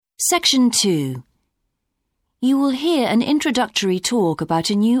Section 2. You will hear an introductory talk about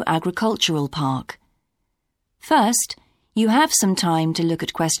a new agricultural park. First, you have some time to look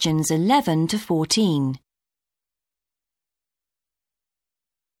at questions 11 to 14.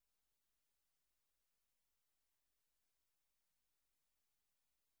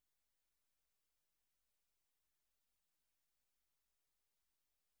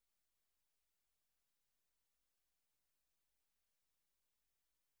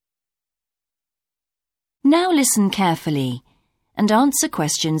 Now listen carefully and answer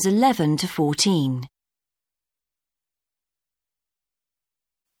questions 11 to 14.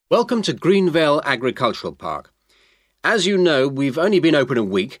 Welcome to Greenvale Agricultural Park. As you know, we've only been open a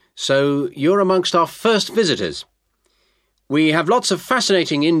week, so you're amongst our first visitors. We have lots of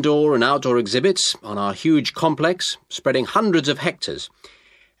fascinating indoor and outdoor exhibits on our huge complex, spreading hundreds of hectares.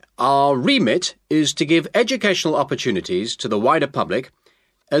 Our remit is to give educational opportunities to the wider public,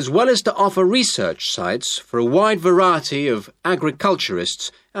 as well as to offer research sites for a wide variety of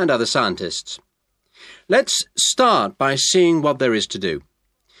agriculturists and other scientists. Let's start by seeing what there is to do.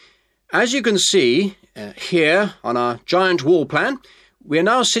 As you can see here on our giant wall plan, we are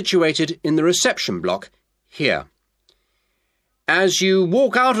now situated in the reception block here. As you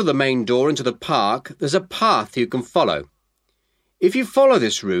walk out of the main door into the park, there's a path you can follow. If you follow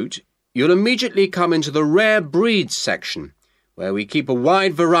this route, you'll immediately come into the rare breeds section, where we keep a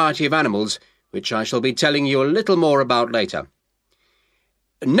wide variety of animals, which I shall be telling you a little more about later.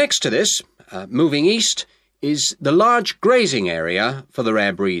 Next to this, moving east, is the large grazing area for the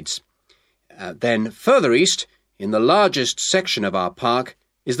rare breeds. Then further east, in the largest section of our park,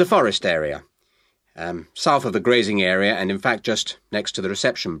 is the forest area. South of the grazing area, and in fact just next to the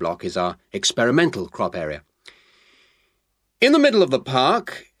reception block, is our experimental crop area. In the middle of the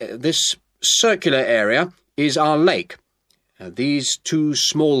park, this circular area, is our lake. These two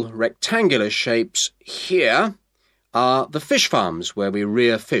small rectangular shapes here are the fish farms where we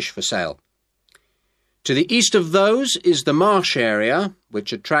rear fish for sale. To the east of those is the marsh area,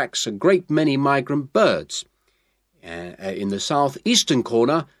 which attracts a great many migrant birds. In the southeastern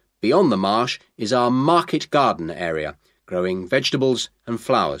corner, beyond the marsh, is our market garden area, growing vegetables and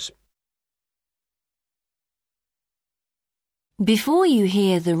flowers. Before you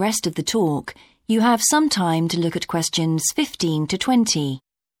hear the rest of the talk, you have some time to look at questions 15 to 20.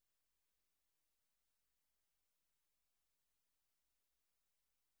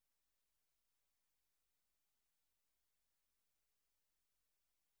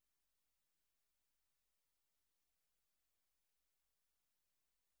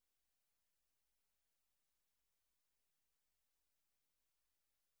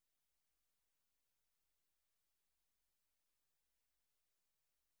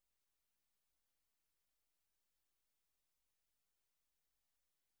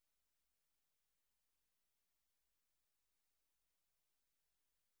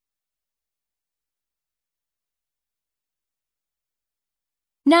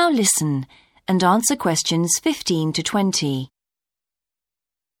 Now listen and answer questions 15 to 20.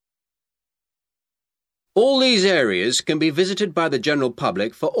 All these areas can be visited by the general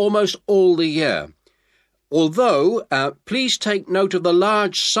public for almost all the year. Although, please take note of the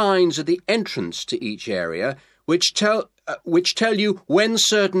large signs at the entrance to each area, which tell you when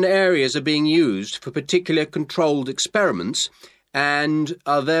certain areas are being used for particular controlled experiments and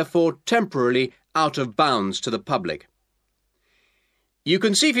are therefore temporarily out of bounds to the public. You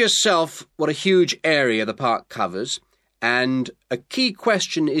can see for yourself what a huge area the park covers, and a key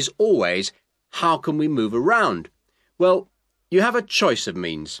question is always, how can we move around? Well, you have a choice of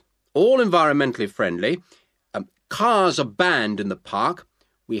means, all environmentally friendly. Cars are banned in the park.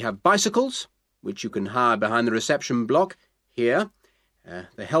 We have bicycles, which you can hire behind the reception block here.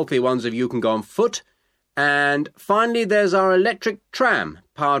 The healthy ones of you can go on foot. And finally, there's our electric tram,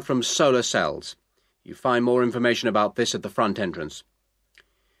 powered from solar cells. You find more information about this at the front entrance.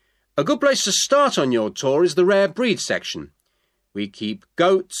 A good place to start on your tour is the rare breed section. We keep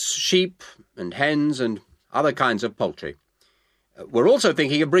goats, sheep and hens and other kinds of poultry. We're also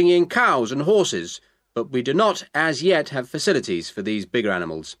thinking of bringing in cows and horses, but we do not as yet have facilities for these bigger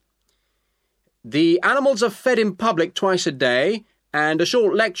animals. The animals are fed in public twice a day and a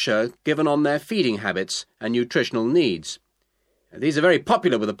short lecture given on their feeding habits and nutritional needs. These are very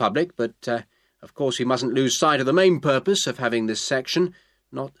popular with the public, but of course we mustn't lose sight of the main purpose of having this section,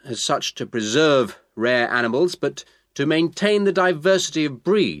 not as such to preserve rare animals, but to maintain the diversity of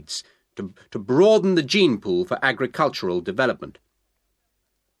breeds, to broaden the gene pool for agricultural development.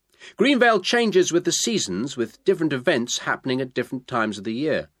 Greenvale changes with the seasons, with different events happening at different times of the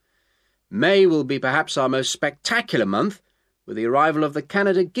year. May will be perhaps our most spectacular month, with the arrival of the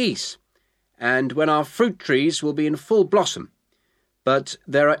Canada geese, and when our fruit trees will be in full blossom. But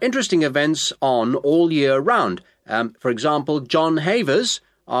there are interesting events on all year round. For example, John Havers,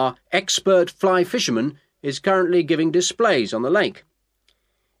 our expert fly fisherman, is currently giving displays on the lake.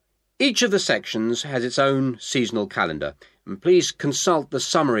 Each of the sections has its own seasonal calendar, and please consult the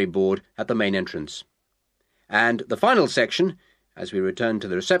summary board at the main entrance. And the final section, as we return to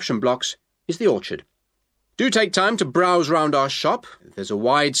the reception blocks, is the orchard. Do take time to browse round our shop. There's a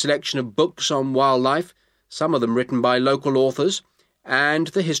wide selection of books on wildlife, some of them written by local authors, and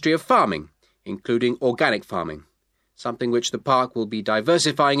the history of farming, including organic farming, something which the park will be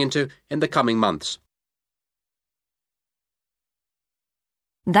diversifying into in the coming months.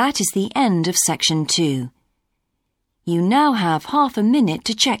 That is the end of Section 2. You now have half a minute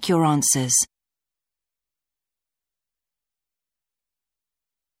to check your answers.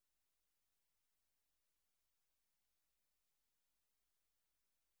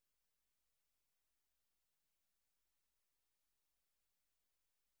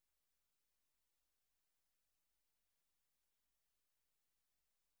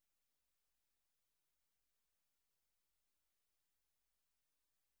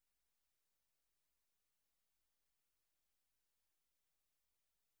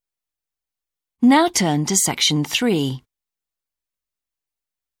 Now turn to Section 3.